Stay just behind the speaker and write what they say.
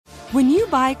When you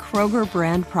buy Kroger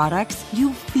brand products,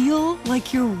 you feel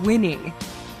like you're winning.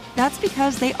 That's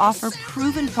because they offer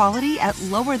proven quality at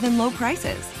lower than low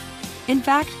prices. In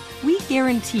fact, we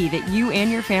guarantee that you and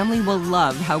your family will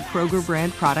love how Kroger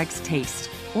brand products taste,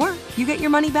 or you get your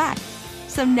money back.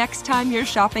 So next time you're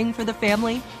shopping for the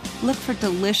family, look for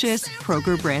delicious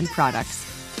Kroger brand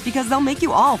products, because they'll make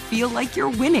you all feel like you're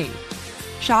winning.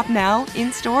 Shop now,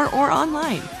 in-store, or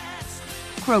online.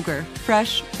 Kroger,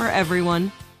 fresh for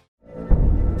everyone.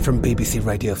 From BBC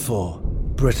Radio 4,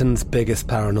 Britain's biggest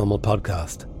paranormal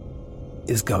podcast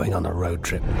is going on a road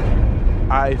trip.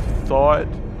 I thought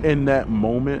in that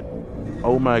moment,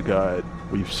 oh my God,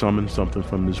 we've summoned something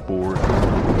from this board.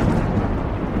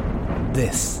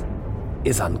 This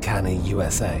is Uncanny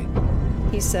USA.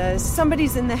 He says,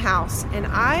 somebody's in the house, and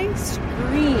I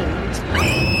screamed.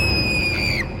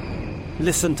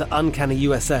 Listen to Uncanny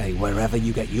USA wherever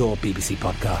you get your BBC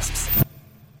podcasts,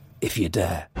 if you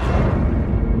dare.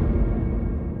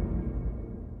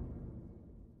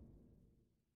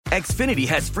 Xfinity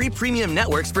has free premium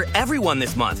networks for everyone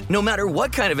this month, no matter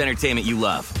what kind of entertainment you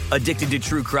love. Addicted to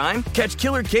true crime? Catch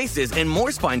killer cases and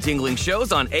more spine-tingling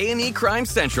shows on A&E Crime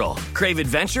Central. Crave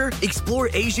adventure? Explore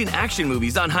Asian action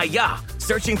movies on Hayya.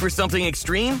 Searching for something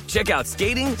extreme? Check out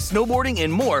skating, snowboarding,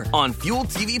 and more on Fuel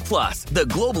TV Plus, the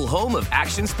global home of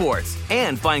action sports.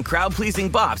 And find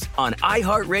crowd-pleasing bops on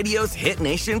iHeartRadio's Hit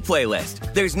Nation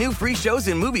playlist. There's new free shows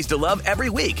and movies to love every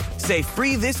week. Say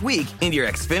free this week in your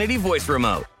Xfinity voice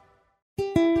remote.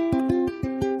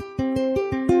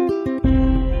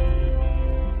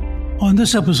 On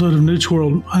this episode of Newt's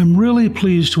World, I'm really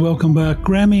pleased to welcome back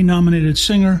Grammy-nominated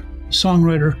singer,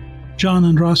 songwriter John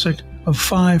Ondrasik of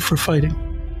Five for Fighting.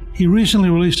 He recently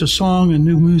released a song and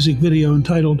new music video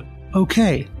entitled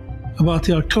OK, about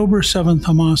the October 7th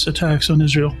Hamas attacks on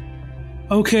Israel.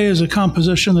 OK is a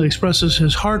composition that expresses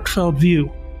his heartfelt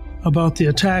view about the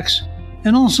attacks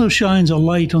and also shines a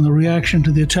light on the reaction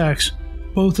to the attacks,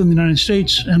 both in the United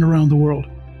States and around the world.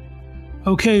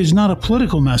 OK is not a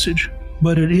political message,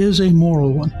 but it is a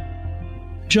moral one.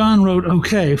 John wrote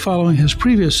OK following his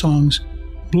previous songs,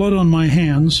 Blood on My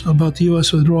Hands, about the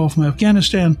U.S. withdrawal from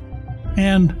Afghanistan,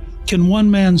 and Can One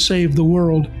Man Save the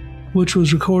World, which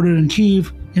was recorded in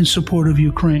Kyiv in support of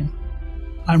Ukraine.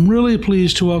 I'm really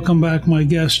pleased to welcome back my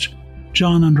guest,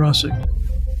 John Ondrasik.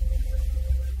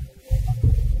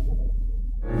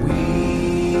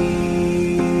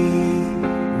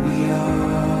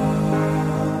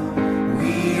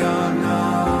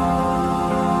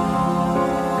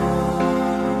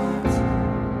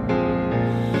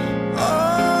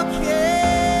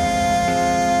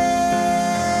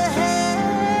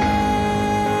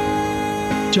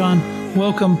 John,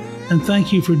 welcome, and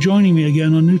thank you for joining me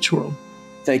again on Newt's World.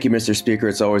 Thank you, Mr. Speaker.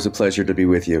 It's always a pleasure to be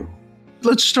with you.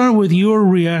 Let's start with your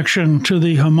reaction to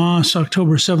the Hamas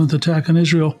October 7th attack on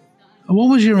Israel. What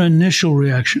was your initial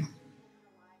reaction?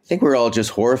 I think we're all just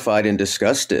horrified and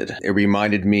disgusted. It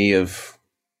reminded me of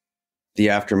the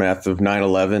aftermath of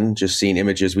 9/11, just seeing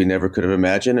images we never could have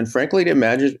imagined. And frankly,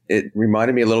 it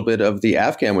reminded me a little bit of the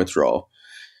Afghan withdrawal,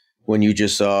 when you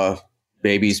just saw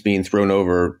babies being thrown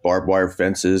over barbed wire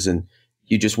fences, and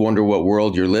you just wonder what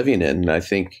world you're living in. And I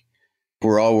think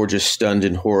we're just stunned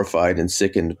and horrified and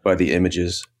sickened by the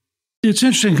images. It's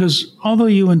interesting because although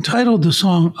you entitled the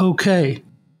song OK,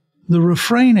 the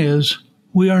refrain is,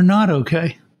 we are not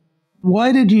okay.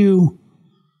 Why did you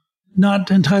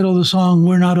not entitle the song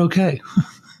We're Not Okay?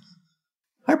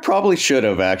 I probably should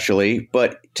have, actually,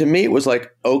 but to me it was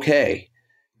like, okay,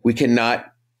 we cannot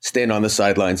stand on the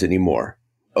sidelines anymore.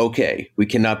 Okay, we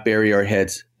cannot bury our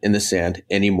heads in the sand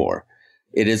anymore.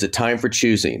 It is a time for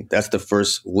choosing. That's the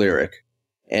first lyric.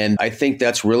 And I think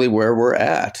that's really where we're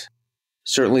at.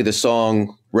 Certainly the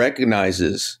song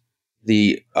recognizes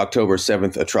the October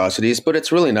 7th atrocities, but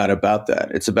it's really not about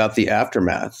that. It's about the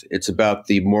aftermath. It's about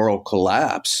the moral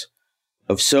collapse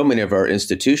of so many of our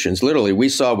institutions. Literally, we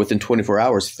saw within 24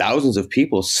 hours, thousands of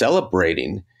people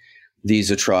celebrating these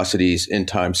atrocities in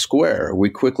Times Square. We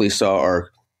quickly saw our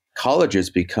colleges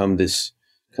become this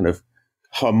kind of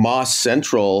Hamas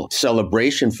central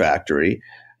celebration factory.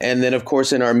 And then, of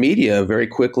course, in our media, very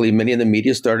quickly, many in the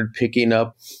media started picking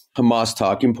up Hamas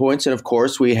talking points. And of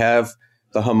course, we have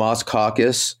the Hamas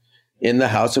caucus in the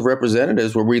House of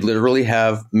Representatives, where we literally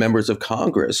have members of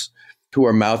Congress who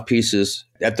are mouthpieces,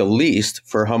 at the least,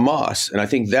 for Hamas. And I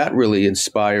think that really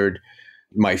inspired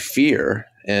my fear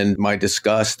and my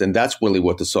disgust. And that's really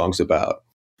what the song's about.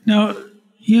 Now,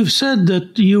 you've said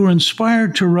that you were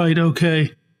inspired to write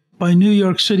OK by New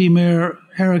York City Mayor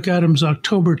Eric Adams'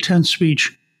 October 10th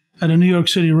speech at a New York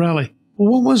City rally.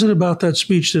 Well, what was it about that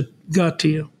speech that got to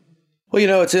you?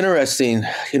 Well, it's interesting.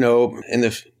 In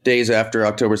the days after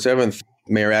October 7th,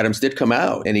 Mayor Adams did come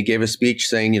out and he gave a speech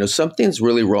saying, something's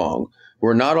really wrong.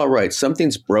 We're not all right.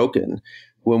 Something's broken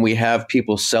when we have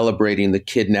people celebrating the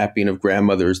kidnapping of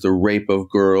grandmothers, the rape of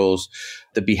girls,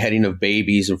 the beheading of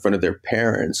babies in front of their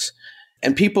parents.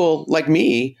 And people like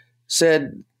me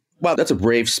said, wow, that's a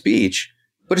brave speech,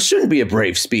 but it shouldn't be a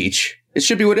brave speech. It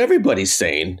should be what everybody's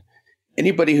saying.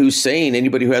 Anybody who's sane,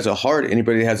 anybody who has a heart,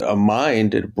 anybody who has a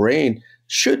mind and a brain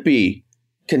should be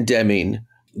condemning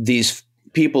these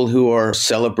people who are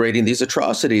celebrating these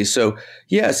atrocities. So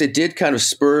yes, it did kind of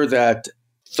spur that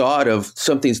thought of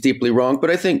something's deeply wrong. But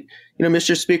I think,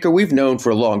 Mr. Speaker, we've known for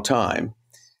a long time,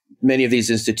 many of these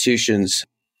institutions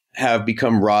have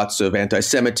become rots of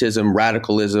anti-Semitism,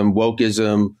 radicalism,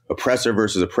 wokeism, oppressor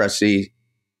versus oppressee.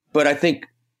 But I think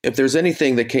if there's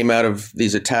anything that came out of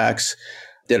these attacks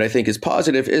that I think is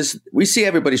positive is we see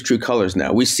everybody's true colors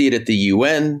now. We see it at the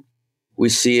UN. We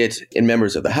see it in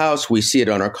members of the House. We see it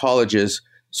on our colleges.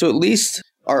 So at least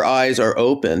our eyes are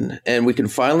open and we can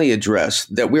finally address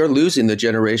that we are losing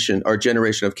our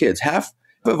generation of kids. Half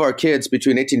of our kids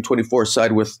between 1824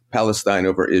 side with Palestine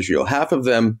over Israel. Half of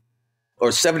them, or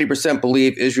 70%,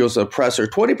 believe Israel's an oppressor.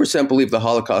 20% believe the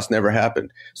Holocaust never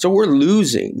happened. So we're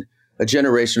losing a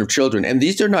generation of children. And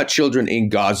these are not children in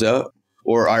Gaza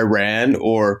or Iran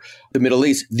or the Middle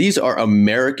East. These are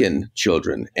American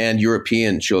children and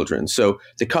European children. So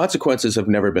the consequences have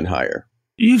never been higher.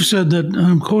 You've said that,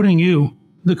 I'm quoting you,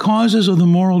 the causes of the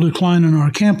moral decline in our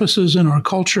campuses and our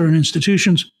culture and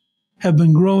institutions have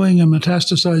been growing and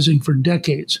metastasizing for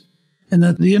decades, and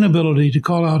that the inability to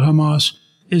call out Hamas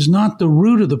is not the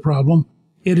root of the problem,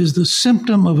 it is the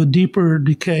symptom of a deeper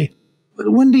decay.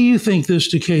 But when do you think this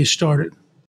decay started?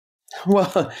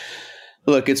 Well,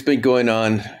 look, it's been going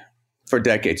on for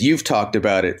decades. You've talked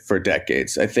about it for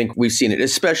decades. I think we've seen it,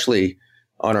 especially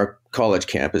on our college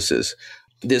campuses.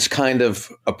 This kind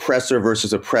of oppressor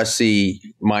versus oppressee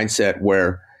mindset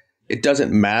where it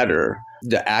doesn't matter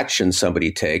the action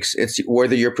somebody takes. It's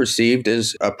whether you're perceived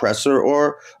as oppressor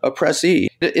or oppressee.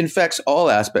 It infects all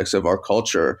aspects of our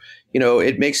culture.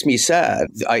 It makes me sad.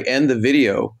 I end the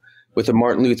video with a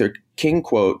Martin Luther King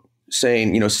quote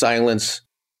saying, silence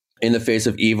in the face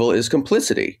of evil is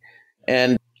complicity.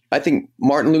 And I think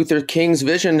Martin Luther King's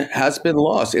vision has been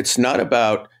lost. It's not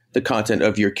about the content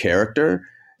of your character.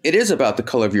 It is about the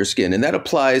color of your skin. And that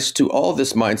applies to all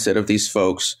this mindset of these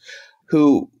folks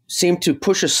who seem to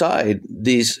push aside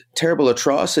these terrible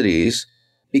atrocities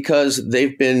because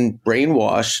they've been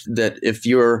brainwashed that if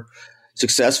you're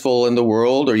successful in the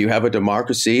world or you have a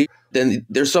democracy, then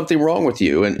there's something wrong with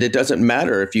you. And it doesn't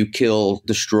matter if you kill,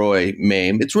 destroy,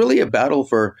 maim. It's really a battle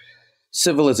for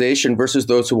civilization versus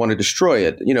those who want to destroy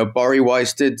it. Bari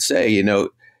Weiss did say, the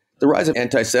rise of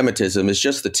anti-Semitism is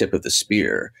just the tip of the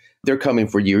spear. They're coming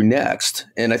for you next.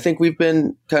 And I think we've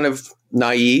been kind of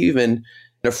naive and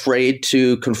afraid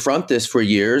to confront this for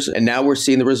years. And now we're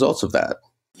seeing the results of that.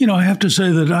 I have to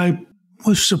say that I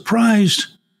was surprised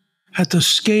at the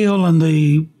scale and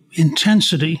the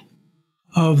intensity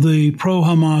of the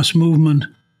pro-Hamas movement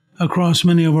across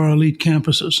many of our elite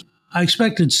campuses. I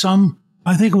expected some.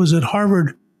 I think it was at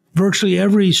Harvard, virtually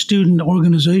every student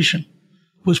organization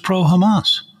was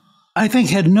pro-Hamas. I think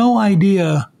had no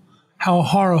idea how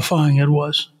horrifying it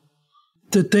was.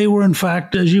 That they were, in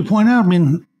fact, as you point out,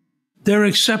 they're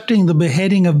accepting the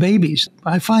beheading of babies.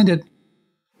 I find it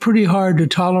pretty hard to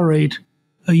tolerate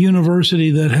a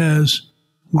university that has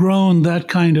grown that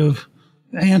kind of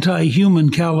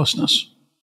anti-human callousness.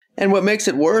 And what makes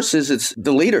it worse is it's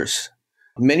the leaders.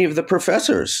 Many of the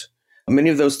professors, many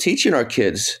of those teaching our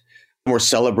kids were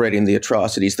celebrating the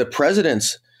atrocities. The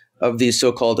presidents of these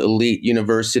so-called elite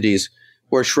universities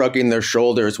were shrugging their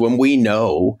shoulders when we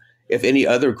know if any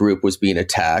other group was being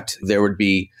attacked, there would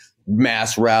be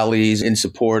mass rallies in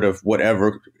support of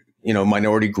whatever,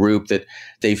 minority group that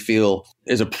they feel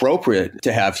is appropriate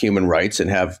to have human rights and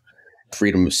have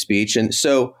freedom of speech. And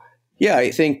so, yeah,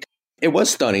 I think it was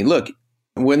stunning. Look,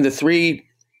 when the three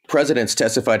presidents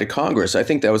testified to Congress, I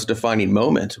think that was a defining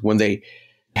moment when they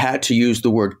had to use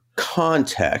the word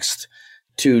context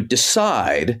to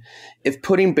decide if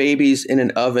putting babies in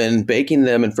an oven, baking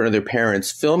them in front of their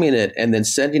parents, filming it, and then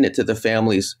sending it to the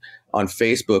families on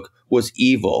Facebook was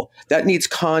evil. That needs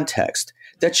context.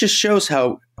 That just shows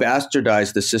how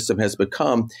bastardized the system has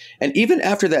become. And even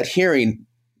after that hearing,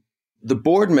 the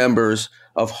board members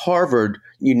of Harvard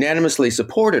unanimously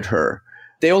supported her.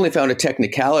 They only found a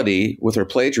technicality with her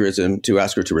plagiarism to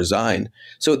ask her to resign.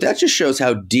 So that just shows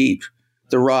how deep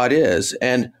the rot is.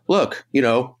 And look,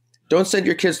 Don't send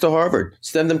your kids to Harvard.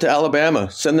 Send them to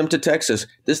Alabama. Send them to Texas.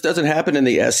 This doesn't happen in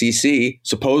the SEC,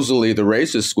 supposedly the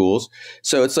racist schools.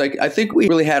 So it's like, I think we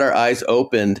really had our eyes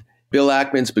opened. Bill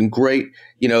Ackman's been great.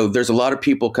 There's a lot of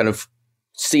people kind of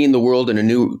seeing the world in a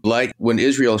new light. When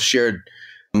Israel shared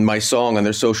my song on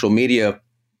their social media,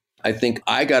 I think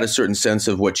I got a certain sense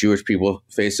of what Jewish people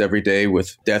face every day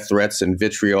with death threats and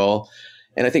vitriol.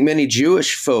 And I think many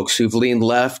Jewish folks who've leaned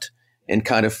left and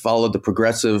kind of followed the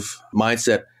progressive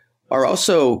mindset are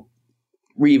also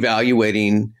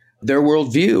reevaluating their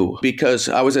worldview. Because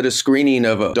I was at a screening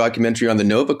of a documentary on the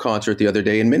Nova concert the other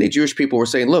day, and many Jewish people were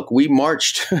saying, look, we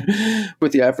marched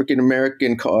with the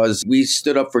African-American cause. We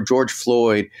stood up for George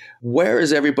Floyd. Where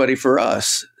is everybody for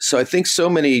us? So I think so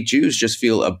many Jews just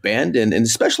feel abandoned, and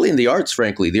especially in the arts,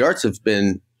 frankly. The arts have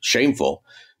been shameful.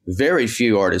 Very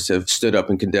few artists have stood up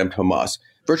and condemned Hamas.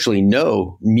 Virtually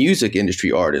no music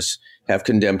industry artists have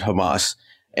condemned Hamas.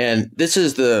 And this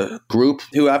is the group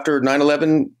who, after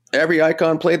 9/11, every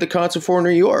icon played the concert for New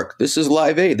York. This is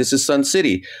Live Aid. This is Sun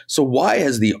City. So why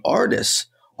has the artists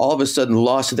all of a sudden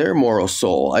lost their moral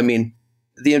soul? I mean,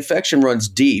 the infection runs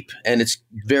deep, and it's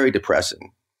very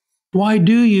depressing. Why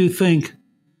do you think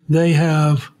they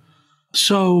have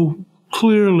so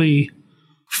clearly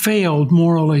failed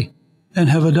morally and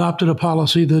have adopted a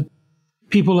policy that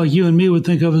people like you and me would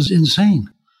think of as insane?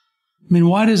 I mean,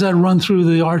 why does that run through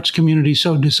the arts community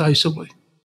so decisively?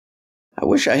 I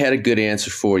wish I had a good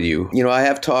answer for you. I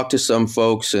have talked to some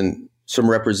folks and some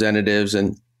representatives,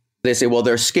 and they say, well,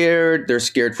 they're scared. They're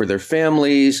scared for their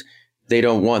families. They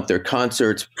don't want their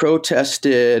concerts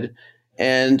protested.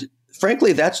 And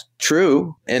frankly, that's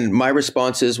true. And my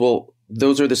response is, well,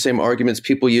 those are the same arguments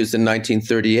people used in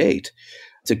 1938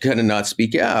 to kind of not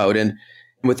speak out. And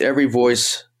with every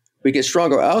voice, we get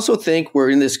stronger. I also think we're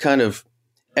in this kind of,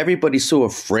 everybody's so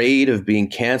afraid of being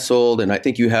canceled. And I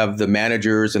think you have the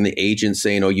managers and the agents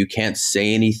saying, oh, you can't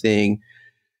say anything.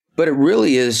 But it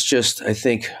really is just, I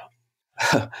think,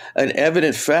 an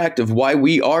evident fact of why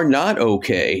we are not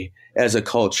okay as a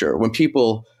culture. When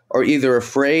people are either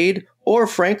afraid or,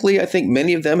 frankly, I think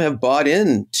many of them have bought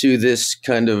into this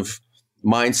kind of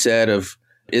mindset of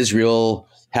Israel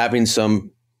having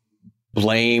some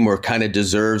blame or kind of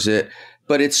deserves it.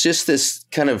 But it's just this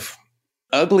kind of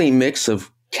ugly mix of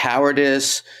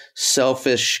cowardice,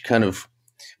 selfish kind of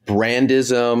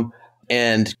brandism,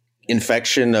 and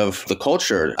infection of the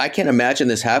culture. I can't imagine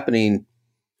this happening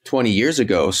 20 years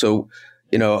ago. So,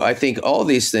 I think all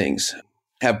these things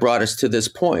have brought us to this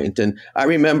point. And I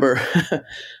remember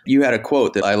you had a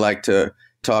quote that I like to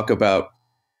talk about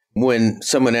when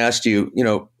someone asked you,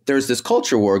 there's this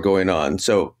culture war going on.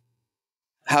 So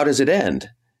how does it end?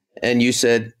 And you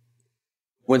said,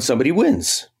 when somebody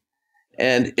wins.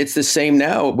 And it's the same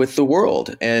now with the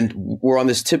world. And we're on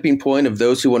this tipping point of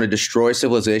those who want to destroy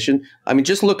civilization. I mean,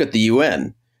 just look at the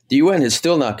UN. The UN has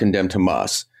still not condemned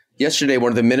Hamas. Yesterday,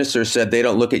 one of the ministers said they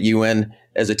don't look at UN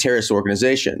as a terrorist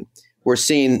organization. We're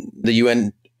seeing the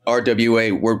UN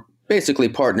RWA, we're basically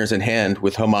partners in hand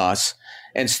with Hamas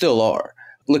and still are.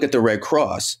 Look at the Red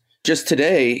Cross. Just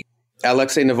today,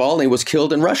 Alexei Navalny was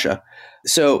killed in Russia.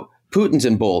 So Putin's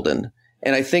emboldened.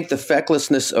 And I think the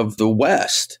fecklessness of the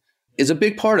West is a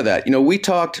big part of that. We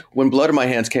talked when Blood on My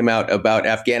Hands came out about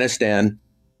Afghanistan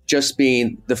just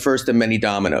being the first of many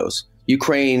dominoes.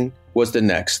 Ukraine was the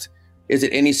next. Is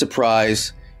it any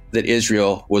surprise that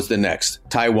Israel was the next?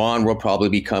 Taiwan will probably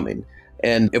be coming.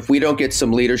 And if we don't get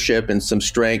some leadership and some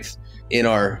strength in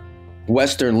our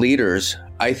Western leaders,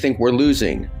 I think we're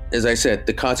losing. As I said,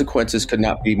 the consequences could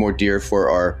not be more dear for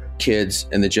our kids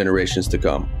and the generations to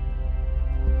come.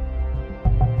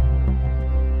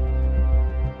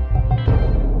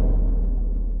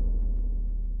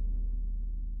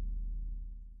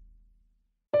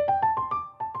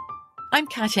 I'm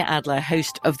Katya Adler,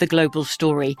 host of The Global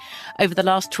Story. Over the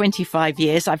last 25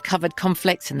 years, I've covered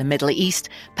conflicts in the Middle East,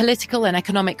 political and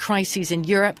economic crises in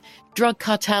Europe, drug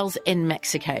cartels in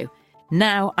Mexico.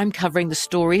 Now I'm covering the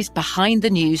stories behind the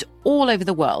news all over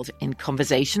the world in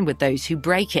conversation with those who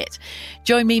break it.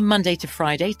 Join me Monday to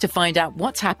Friday to find out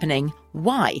what's happening,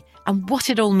 why, and what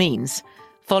it all means.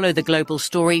 Follow The Global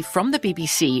Story from the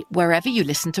BBC wherever you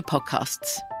listen to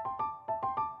podcasts.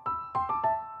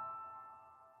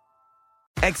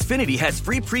 Xfinity has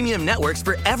free premium networks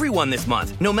for everyone this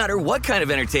month, no matter what kind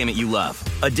of entertainment you love.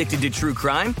 Addicted to true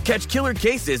crime? Catch killer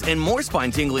cases and more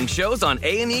spine-tingling shows on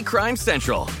A&E Crime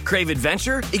Central. Crave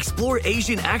adventure? Explore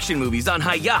Asian action movies on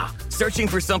Hayya. Searching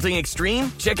for something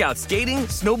extreme? Check out skating,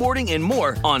 snowboarding, and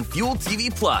more on Fuel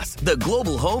TV Plus, the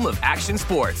global home of action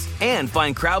sports. And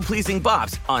find crowd-pleasing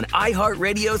bops on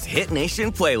iHeartRadio's Hit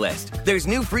Nation playlist. There's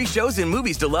new free shows and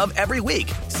movies to love every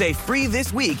week. Say free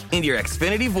this week in your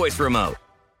Xfinity voice remote.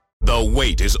 The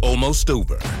wait is almost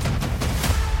over.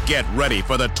 Get ready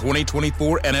for the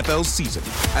 2024 NFL season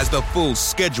as the full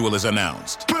schedule is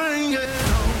announced. Bring it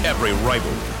on. Every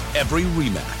rivalry, every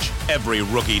rematch, every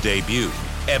rookie debut,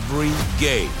 every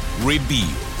game revealed.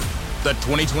 The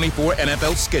 2024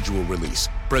 NFL schedule release,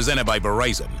 presented by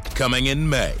Verizon, coming in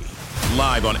May.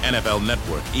 Live on NFL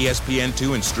Network,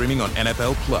 ESPN2, and streaming on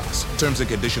NFL Plus. Terms and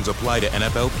conditions apply to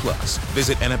NFL Plus.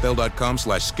 Visit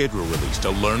NFL.com/schedule release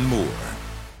to learn more.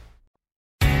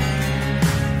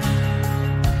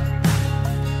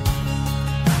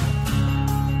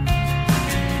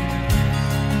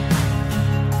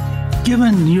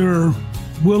 Given your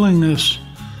willingness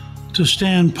to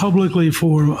stand publicly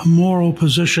for a moral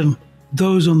position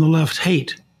those on the left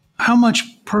hate, how much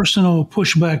personal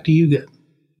pushback do you get?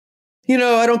 You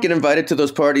know, I don't get invited to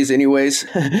those parties anyways.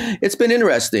 It's been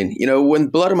interesting. You know, when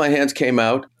Blood on My Hands came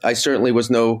out, I certainly was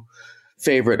no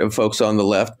favorite of folks on the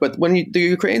left. But when the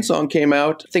Ukraine song came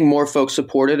out, I think more folks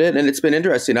supported it. And it's been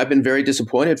interesting. I've been very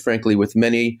disappointed, frankly, with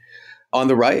many on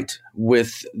the right,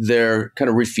 with their kind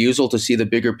of refusal to see the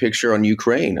bigger picture on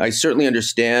Ukraine. I certainly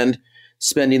understand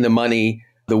spending the money,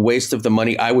 the waste of the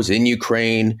money. I was in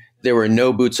Ukraine. There were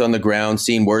no boots on the ground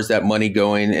seeing where's that money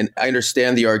going. And I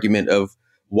understand the argument of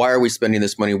why are we spending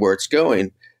this money where it's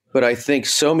going? But I think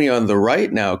so many on the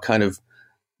right now kind of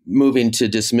moving to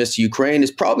dismiss Ukraine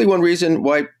is probably one reason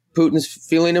why Putin's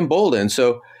feeling emboldened.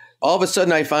 So all of a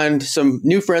sudden I find some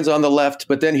new friends on the left,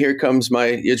 but then here comes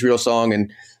my Israel song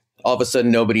and all of a sudden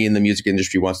nobody in the music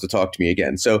industry wants to talk to me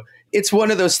again. So it's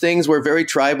one of those things. We're very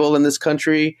tribal in this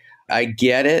country. I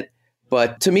get it.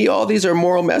 But to me, all these are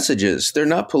moral messages. They're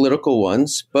not political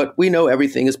ones, but we know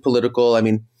everything is political. I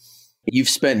mean, you've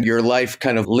spent your life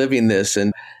kind of living this.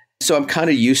 And so I'm kind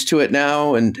of used to it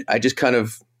now. And I just kind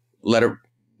of let it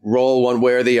roll one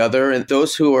way or the other. And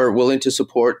those who are willing to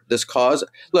support this cause,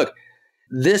 look,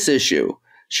 this issue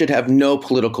should have no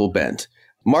political bent.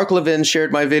 Mark Levin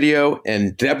shared my video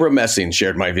and Deborah Messing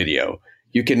shared my video.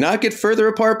 You cannot get further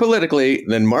apart politically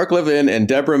than Mark Levin and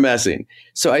Deborah Messing.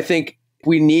 So I think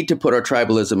we need to put our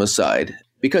tribalism aside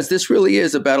because this really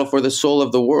is a battle for the soul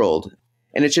of the world.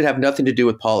 And it should have nothing to do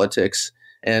with politics.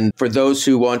 And for those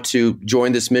who want to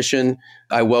join this mission,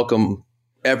 I welcome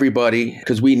everybody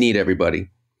because we need everybody.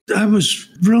 I was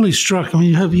really struck. I mean,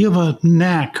 you have a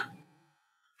knack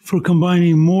for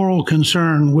combining moral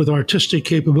concern with artistic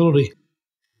capability.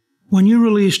 When you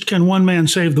released Can One Man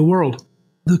Save the World,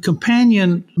 the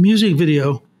companion music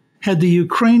video had the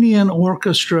Ukrainian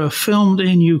orchestra filmed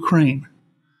in Ukraine.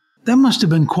 That must have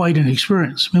been quite an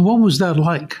experience. I mean, what was that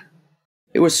like?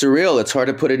 It was surreal. It's hard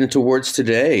to put it into words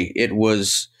today. It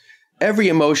was every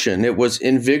emotion. It was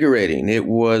invigorating. It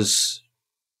was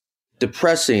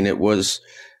depressing. It was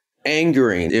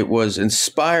angering. It was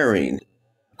inspiring.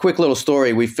 Quick little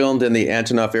story. We filmed in the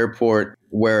Antonov airport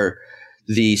where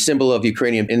the symbol of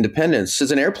Ukrainian independence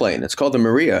is an airplane. It's called the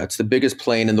Maria. It's the biggest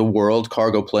plane in the world,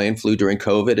 cargo plane, flew during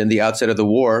COVID. And the outset of the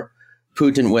war,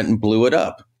 Putin went and blew it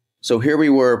up. So here we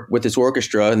were with this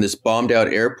orchestra in this bombed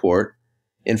out airport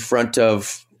in front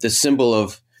of the symbol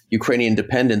of Ukrainian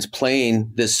independence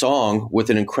playing this song with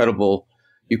an incredible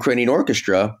Ukrainian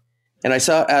orchestra. And I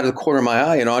saw out of the corner of my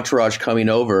eye an entourage coming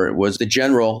over. It was the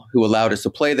general who allowed us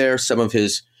to play there, some of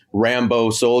his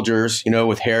Rambo soldiers, you know,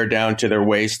 with hair down to their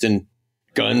waist and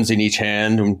guns in each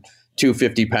hand, and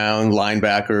 250-pound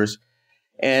linebackers.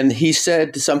 And he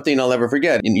said something I'll never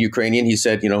forget. In Ukrainian, he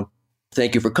said, you know,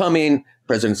 thank you for coming.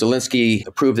 President Zelensky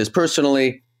approved this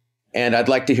personally, and I'd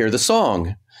like to hear the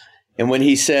song. And when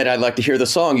he said, I'd like to hear the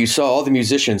song, you saw all the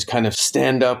musicians kind of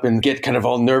stand up and get kind of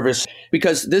all nervous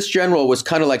because this general was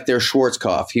kind of like their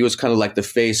Schwarzkopf. He was kind of like the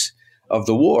face of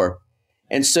the war.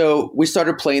 And so we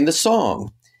started playing the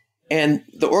song. And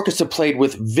the orchestra played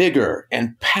with vigor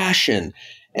and passion.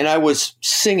 And I was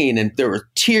singing and there were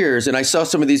tears. And I saw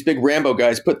some of these big Rambo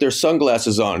guys put their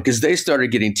sunglasses on because they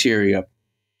started getting teary up.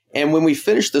 And when we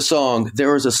finished the song,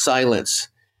 there was a silence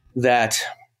that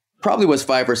probably was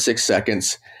 5 or 6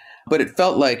 seconds, but it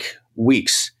felt like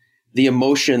weeks. The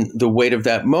emotion, the weight of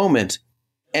that moment.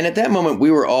 And at that moment,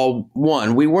 we were all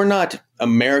one. We were not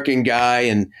American guy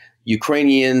and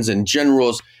Ukrainians and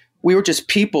generals. We were just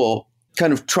people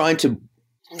kind of trying to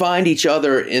find each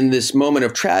other in this moment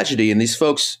of tragedy and these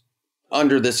folks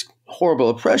under this horrible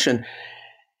oppression.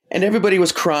 And everybody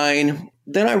was crying.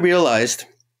 Then I realized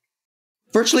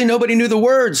virtually nobody knew the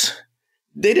words.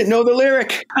 They didn't know the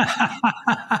lyric.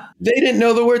 They didn't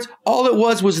know the words. All it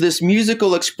was this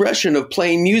musical expression of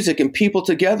playing music and people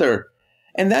together.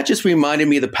 And that just reminded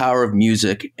me of the power of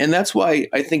music. And that's why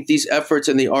I think these efforts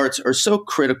in the arts are so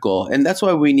critical. And that's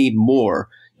why we need more.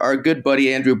 Our good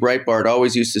buddy Andrew Breitbart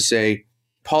always used to say,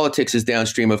 politics is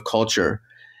downstream of culture.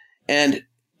 And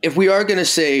if we are going to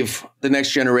save the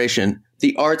next generation,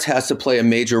 the arts has to play a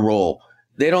major role.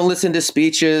 They don't listen to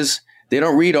speeches. They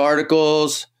don't read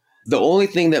articles. The only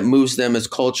thing that moves them is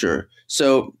culture.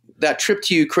 So that trip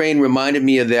to Ukraine reminded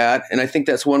me of that. And I think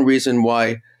that's one reason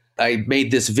why I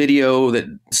made this video that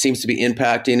seems to be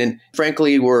impacting. And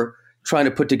frankly, we're trying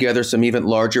to put together some even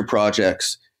larger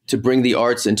projects to bring the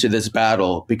arts into this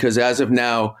battle. Because as of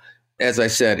now, as I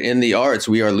said, in the arts,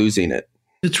 we are losing it.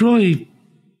 It's really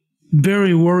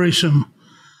very worrisome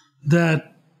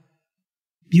that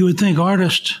you would think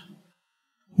artists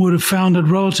would have found it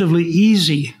relatively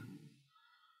easy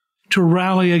to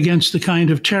rally against the kind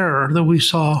of terror that we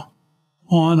saw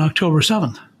on October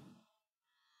 7th.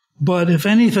 But if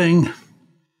anything,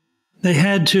 they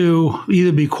had to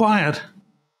either be quiet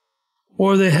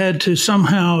or they had to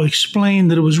somehow explain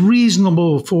that it was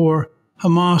reasonable for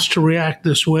Hamas to react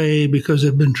this way because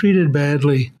they've been treated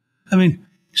badly. I mean,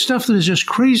 stuff that is just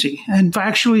crazy and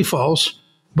factually false,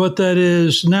 but that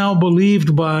is now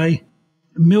believed by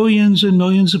millions and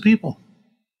millions of people.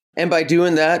 And by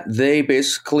doing that, they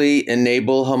basically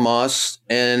enable Hamas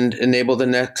and enable the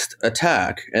next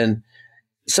attack. And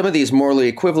some of these morally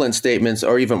equivalent statements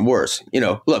are even worse.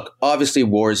 Look, obviously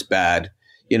war is bad.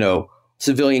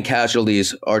 Civilian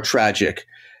casualties are tragic.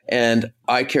 And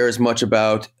I care as much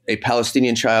about a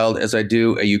Palestinian child as I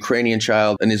do a Ukrainian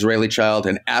child, an Israeli child,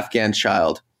 an Afghan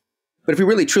child. But if we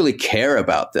really truly care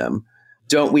about them,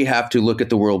 don't we have to look at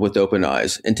the world with open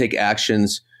eyes and take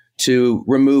actions to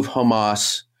remove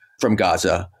Hamas from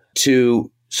Gaza,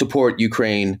 to support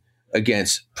Ukraine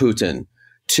against Putin,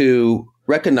 to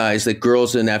recognize that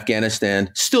girls in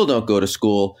Afghanistan still don't go to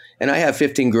school, and I have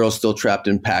 15 girls still trapped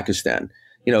in Pakistan.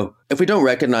 If we don't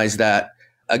recognize that,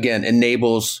 again,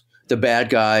 enables the bad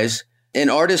guys, and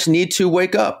artists need to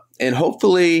wake up. And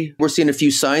hopefully we're seeing a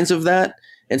few signs of that,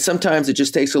 and sometimes it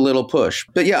just takes a little push.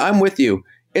 But yeah, I'm with you.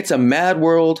 It's a mad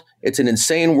world. It's an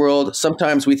insane world.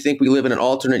 Sometimes we think we live in an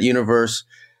alternate universe,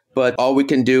 but all we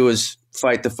can do is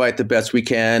fight the fight the best we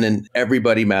can, and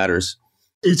everybody matters.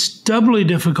 It's doubly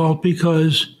difficult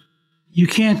because you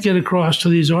can't get across to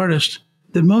these artists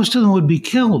that most of them would be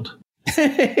killed.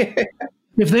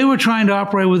 If they were trying to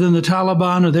operate within the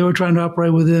Taliban or they were trying to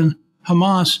operate within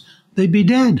Hamas, they'd be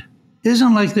dead. It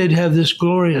isn't like they'd have this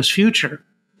glorious future.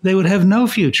 They would have no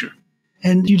future.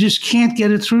 And you just can't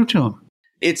get it through to them.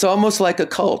 It's almost like a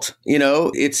cult,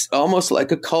 it's almost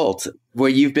like a cult where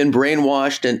you've been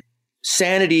brainwashed and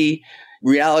sanity,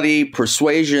 reality,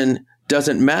 persuasion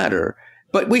doesn't matter.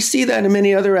 But we see that in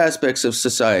many other aspects of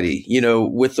society,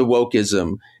 with the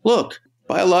wokeism. Look,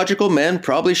 biological men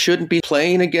probably shouldn't be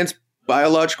playing against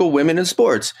biological women in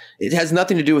sports. It has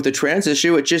nothing to do with the trans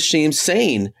issue. It just seems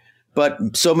sane.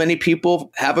 But so many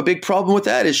people have a big problem with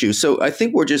that issue. So I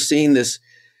think we're just seeing this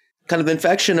kind of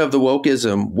infection of the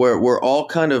wokeism where we're all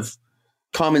kind of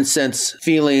common sense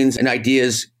feelings and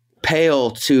ideas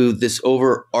pale to this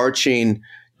overarching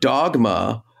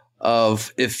dogma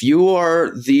of if you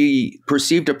are the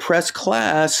perceived oppressed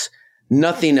class,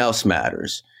 nothing else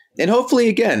matters. And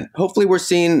hopefully we're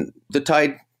seeing the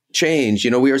tide change.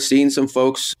 We are seeing some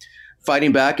folks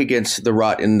fighting back against the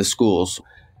rot in the schools.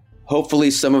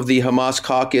 Hopefully some of the Hamas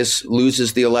caucus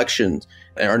loses the election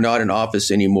and are not in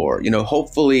office anymore.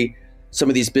 Hopefully some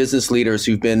of these business leaders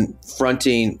who've been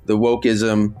fronting the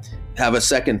wokeism have a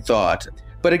second thought.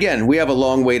 But again, we have a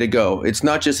long way to go. It's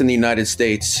not just in the United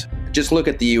States. Just look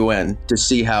at the UN to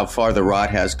see how far the rot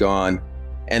has gone.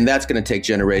 And that's going to take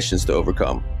generations to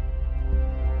overcome.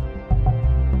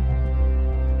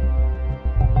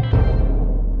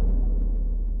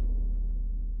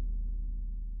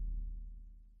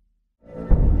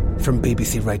 From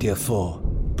BBC Radio 4,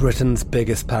 Britain's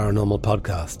biggest paranormal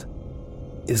podcast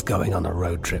is going on a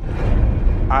road trip.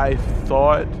 I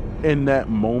thought in that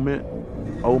moment,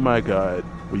 oh my God,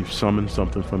 we've summoned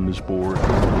something from this board.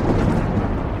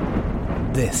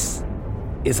 This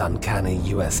is Uncanny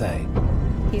USA.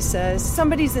 He says,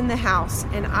 somebody's in the house,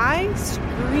 and I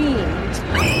screamed.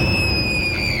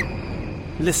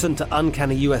 Listen to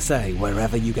Uncanny USA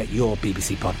wherever you get your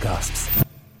BBC podcasts,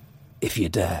 if you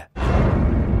dare.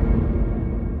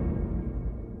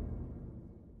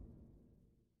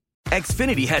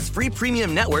 Xfinity has free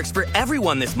premium networks for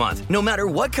everyone this month, no matter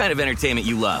what kind of entertainment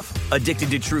you love.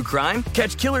 Addicted to true crime?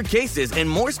 Catch killer cases and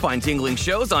more spine-tingling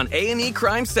shows on A&E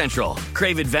Crime Central.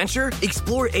 Crave adventure?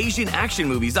 Explore Asian action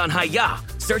movies on Hayya.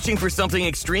 Searching for something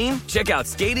extreme? Check out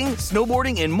skating,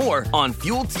 snowboarding, and more on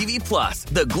Fuel TV Plus,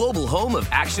 the global home of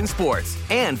action sports.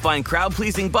 And find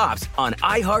crowd-pleasing bops on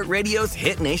iHeartRadio's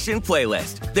Hit Nation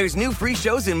playlist. There's new free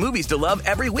shows and movies to love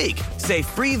every week. Say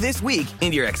free this week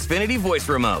in your Xfinity voice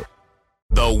remote.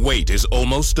 The wait is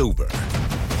almost over.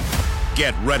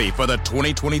 Get ready for the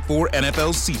 2024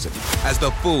 NFL season as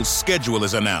the full schedule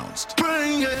is announced.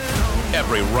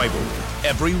 Every rivalry,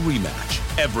 every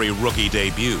rematch, every rookie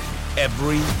debut,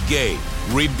 every game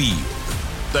revealed.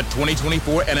 The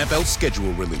 2024 NFL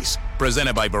schedule release,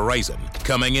 presented by Verizon,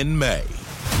 coming in May.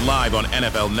 Live on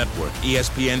NFL Network,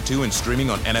 ESPN2, and streaming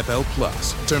on NFL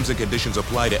Plus. Terms and conditions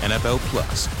apply to NFL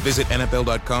Plus. Visit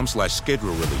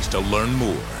NFL.com/schedule release to learn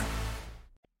more.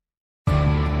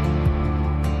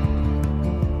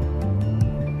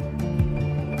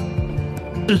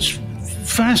 It's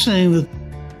fascinating that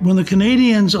when the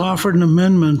Canadians offered an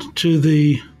amendment to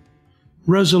the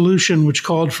resolution which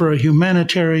called for a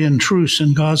humanitarian truce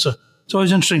in Gaza, it's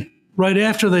always interesting. Right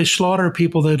after they slaughter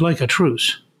people, they'd like a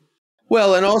truce.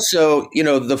 Well, and also,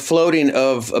 the floating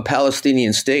of a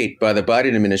Palestinian state by the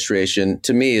Biden administration,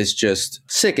 to me, is just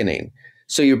sickening.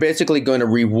 So you're basically going to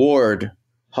reward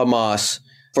Hamas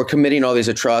for committing all these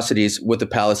atrocities with the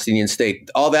Palestinian state.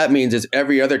 All that means is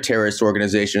every other terrorist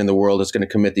organization in the world is going to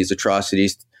commit these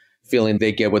atrocities, feeling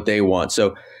they get what they want.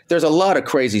 So there's a lot of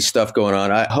crazy stuff going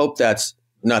on. I hope that's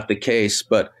not the case,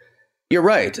 but you're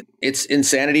right. It's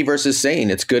insanity versus sane.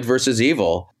 It's good versus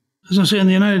evil. As I say, in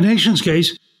the United Nations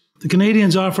case, the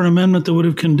Canadians offered an amendment that would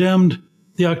have condemned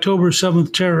the October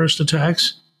 7th terrorist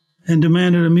attacks and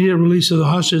demanded immediate release of the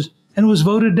hostages, and it was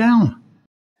voted down.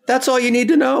 That's all you need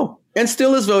to know. And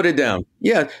still is voted down.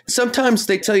 Yeah, sometimes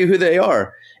they tell you who they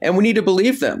are, and we need to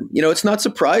believe them. It's not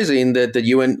surprising that the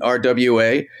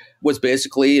UNRWA was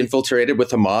basically infiltrated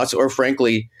with Hamas, or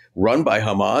frankly, run by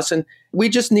Hamas. And we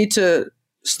just need to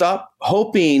stop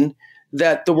hoping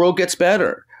that the world gets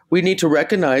better. We need to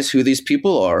recognize who these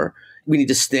people are. We need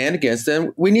to stand against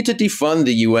them. We need to defund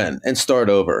the UN and start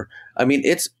over. I mean,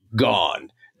 it's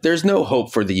gone. There's no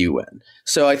hope for the UN.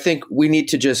 So I think we need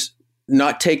to just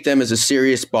not take them as a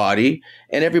serious body,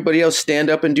 and everybody else stand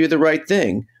up and do the right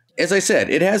thing. As I said,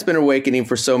 it has been awakening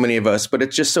for so many of us, but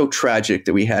it's just so tragic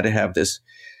that we had to have this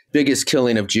biggest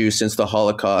killing of Jews since the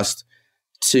Holocaust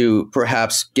to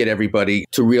perhaps get everybody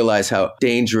to realize how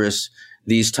dangerous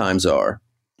these times are.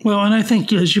 Well, and I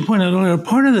think, as you pointed out earlier,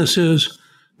 part of this is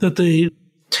that the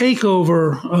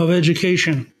takeover of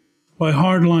education by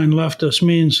hardline leftists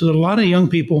means that a lot of young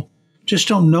people just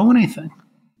don't know anything.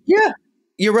 Yeah.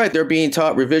 You're right. They're being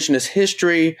taught revisionist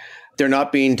history. They're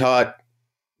not being taught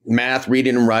math,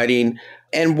 reading, and writing.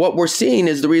 And what we're seeing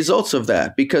is the results of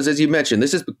that. Because as you mentioned,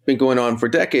 this has been going on for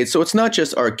decades. So it's not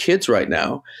just our kids right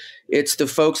now. It's the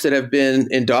folks that have been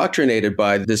indoctrinated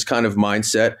by this kind of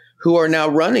mindset who are now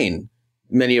running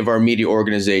many of our media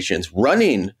organizations,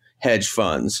 running hedge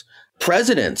funds,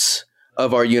 presidents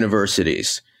of our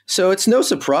universities. So it's no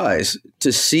surprise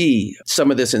to see some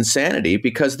of this insanity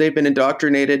because they've been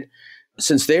indoctrinated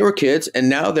since they were kids, and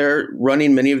now they're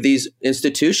running many of these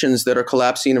institutions that are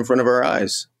collapsing in front of our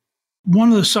eyes. One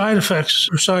of the side effects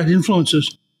or side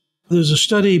influences, there's a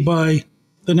study by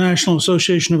the National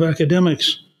Association of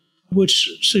Academics, which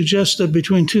suggests that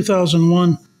between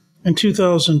 2001 and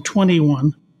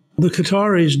 2021, the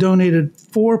Qataris donated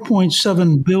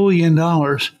 $4.7 billion.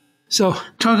 So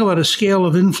talk about a scale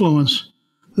of influence.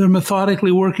 They're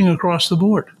methodically working across the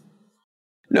board.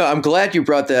 No, I'm glad you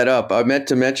brought that up. I meant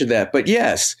to mention that. But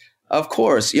yes, of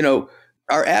course,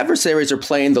 our adversaries are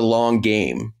playing the long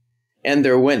game and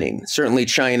they're winning. Certainly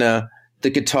China, the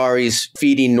Qataris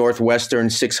feeding Northwestern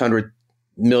 $600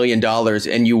 million.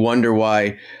 And you wonder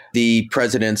why the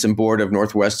presidents and board of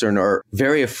Northwestern are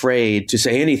very afraid to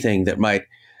say anything that might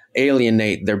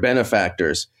alienate their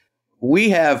benefactors. We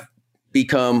have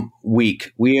become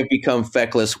weak. We have become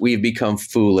feckless. We have become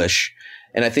foolish.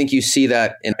 And I think you see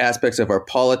that in aspects of our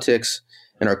politics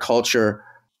and our culture.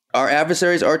 Our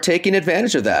adversaries are taking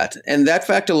advantage of that. And that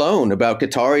fact alone about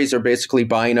Qataris are basically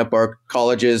buying up our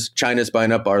colleges, China's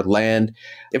buying up our land.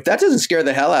 If that doesn't scare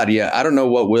the hell out of you, I don't know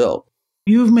what will.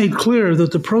 You've made clear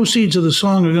that the proceeds of the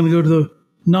song are going to go to the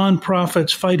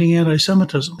nonprofits fighting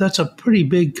anti-Semitism. That's a pretty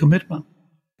big commitment.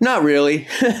 Not really.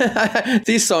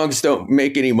 These songs don't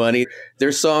make any money.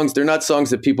 They're not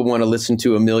songs that people want to listen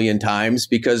to a million times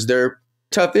because they're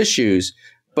tough issues.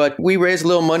 But we raised a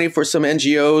little money for some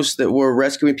NGOs that were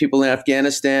rescuing people in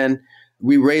Afghanistan.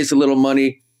 We raised a little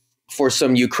money for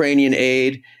some Ukrainian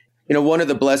aid. You know, one of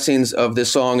the blessings of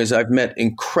this song is I've met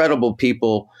incredible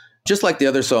people, just like the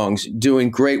other songs, doing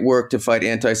great work to fight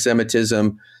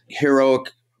anti-Semitism,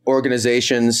 heroic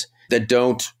organizations that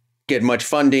don't get much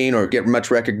funding or get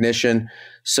much recognition.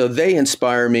 So they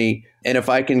inspire me. And if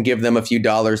I can give them a few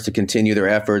dollars to continue their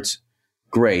efforts,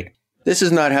 great. This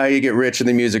is not how you get rich in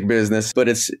the music business, but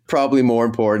it's probably more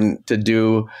important to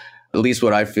do at least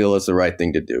what I feel is the right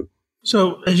thing to do.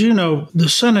 So, as you know, the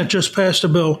Senate just passed a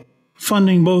bill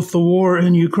funding both the war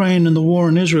in Ukraine and the war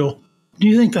in Israel. Do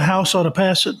you think the House ought to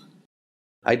pass it?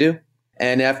 I do.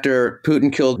 And after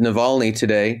Putin killed Navalny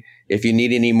today, if you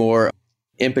need any more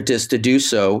impetus to do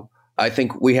so, I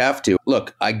think we have to.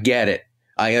 Look, I get it.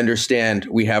 I understand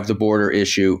we have the border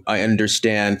issue. I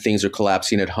understand things are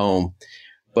collapsing at home.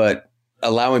 But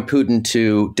allowing Putin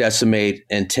to decimate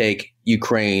and take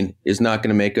Ukraine is not going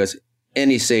to make us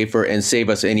any safer and save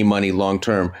us any money long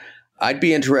term. I'd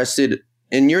be interested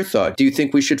in your thought. Do you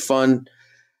think we should fund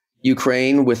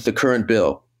Ukraine with the current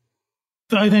bill?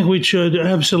 I think we should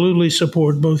absolutely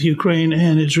support both Ukraine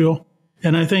and Israel.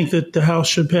 And I think that the House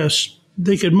should pass.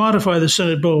 They could modify the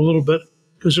Senate bill a little bit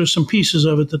because there's some pieces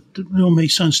of it that don't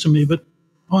make sense to me. But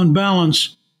on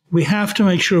balance, we have to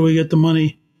make sure we get the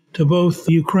money to both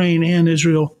Ukraine and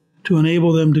Israel to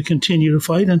enable them to continue to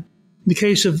fight. And in the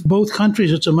case of both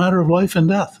countries, it's a matter of life and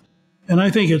death. And I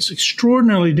think it's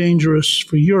extraordinarily dangerous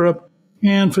for Europe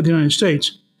and for the United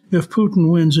States if Putin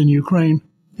wins in Ukraine.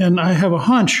 And I have a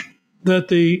hunch that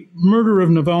the murder of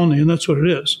Navalny, and that's what it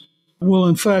is, will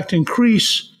in fact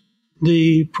increase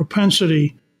the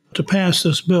propensity to pass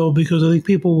this bill because I think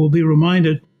people will be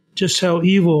reminded just how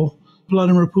evil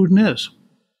Vladimir Putin is.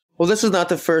 Well, this is not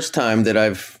the first time that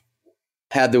I've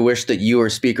had the wish that you were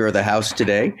Speaker of the House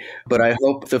today, but I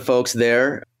hope the folks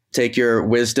there take your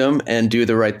wisdom and do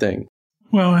the right thing.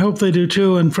 Well, I hope they do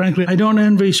too. And frankly, I don't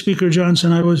envy Speaker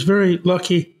Johnson. I was very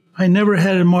lucky. I never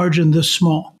had a margin this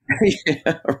small.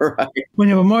 Yeah, right. When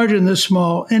you have a margin this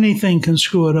small, anything can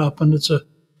screw it up, and it's a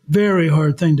very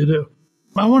hard thing to do.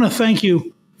 I want to thank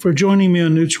you for joining me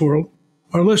on Newt's World.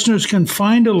 Our listeners can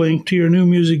find a link to your new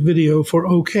music video for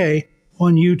OK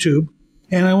on YouTube.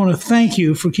 And I want to thank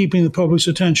you for keeping the public's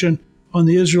attention on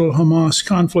the Israel-Hamas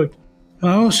conflict. And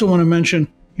I also want to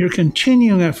mention your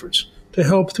continuing efforts to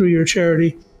help through your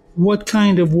charity,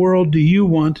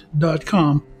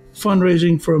 whatkindofworlddouYouWant.com,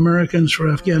 fundraising for Americans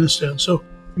for Afghanistan. So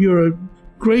you're a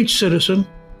great citizen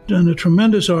and a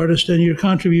tremendous artist, and your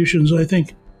contributions, I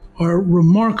think, are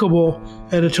remarkable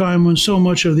at a time when so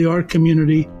much of the art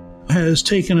community has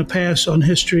taken a pass on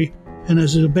history and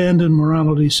has abandoned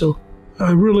morality. So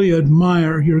I really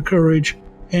admire your courage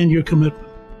and your commitment.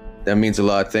 That means a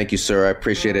lot. Thank you, sir. I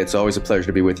appreciate it. It's always a pleasure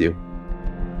to be with you.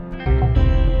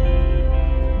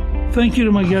 Thank you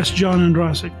to my guest, John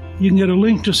Ondrasik. You can get a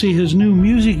link to see his new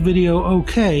music video,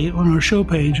 OK, on our show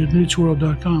page at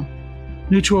newtsworld.com.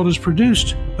 Newt's World is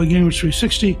produced by Gingrich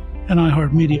 360 and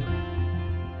iHeartMedia.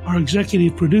 Our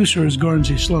executive producer is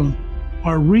Garnsey Sloan.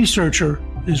 Our researcher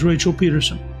is Rachel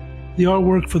Peterson. The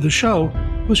artwork for the show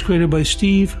was created by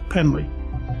Steve Penley.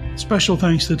 Special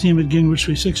thanks to the team at Gingrich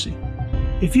 360.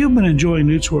 If you've been enjoying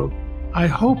Newt's World, I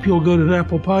hope you'll go to the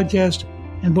Apple Podcast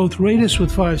and both rate us with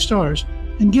 5 stars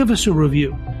and give us a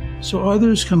review so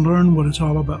others can learn what it's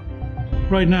all about.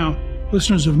 Right now,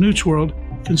 listeners of Newt's World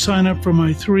can sign up for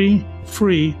my 3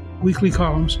 free weekly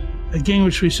columns at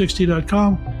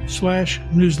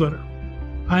gingrich360.com/newsletter.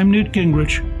 I'm Newt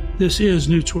Gingrich. This is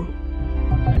Newt's World.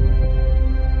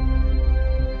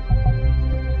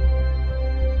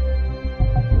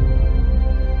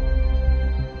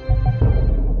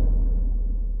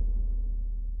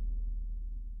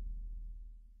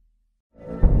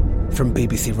 From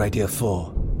BBC Radio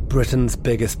 4, Britain's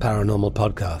biggest paranormal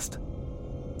podcast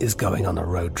is going on a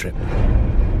road trip.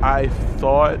 I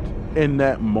thought in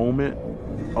that moment,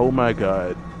 oh my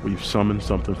God, we've summoned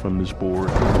something from this board.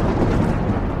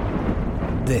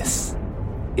 This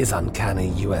is Uncanny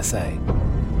USA.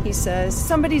 He says,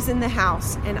 somebody's in the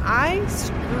house, and I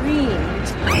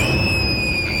screamed.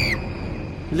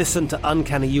 Listen to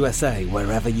Uncanny USA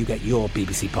wherever you get your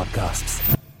BBC podcasts,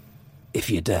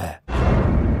 if you dare.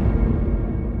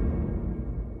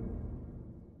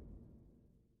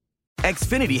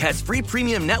 Xfinity has free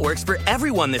premium networks for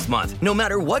everyone this month, no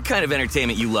matter what kind of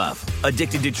entertainment you love.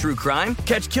 Addicted to true crime?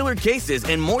 Catch killer cases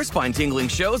and more spine-tingling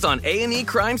shows on A&E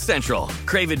Crime Central.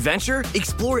 Crave adventure?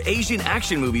 Explore Asian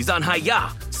action movies on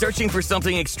Hi-YAH. Searching for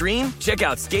something extreme? Check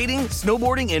out skating,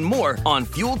 snowboarding, and more on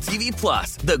Fuel TV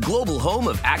Plus, the global home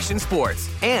of action sports.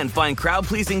 And find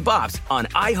crowd-pleasing bops on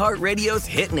iHeartRadio's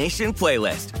Hit Nation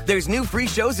playlist. There's new free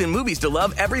shows and movies to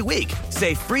love every week.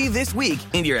 Say free this week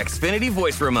in your Xfinity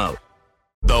voice remote.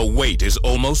 The wait is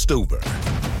almost over.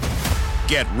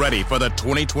 Get ready for the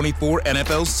 2024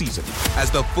 NFL season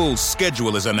as the full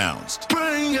schedule is announced.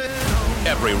 Bring it on.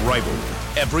 Every rivalry,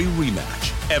 every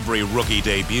rematch, every rookie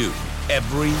debut,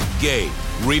 every game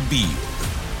revealed.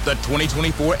 The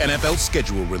 2024 NFL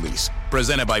schedule release,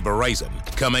 presented by Verizon,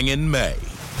 coming in May.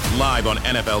 Live on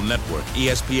NFL Network,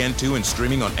 ESPN2, and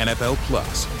streaming on NFL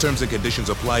Plus. Terms and conditions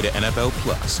apply to NFL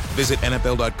Plus. Visit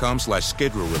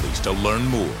NFL.com/schedule release to learn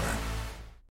more.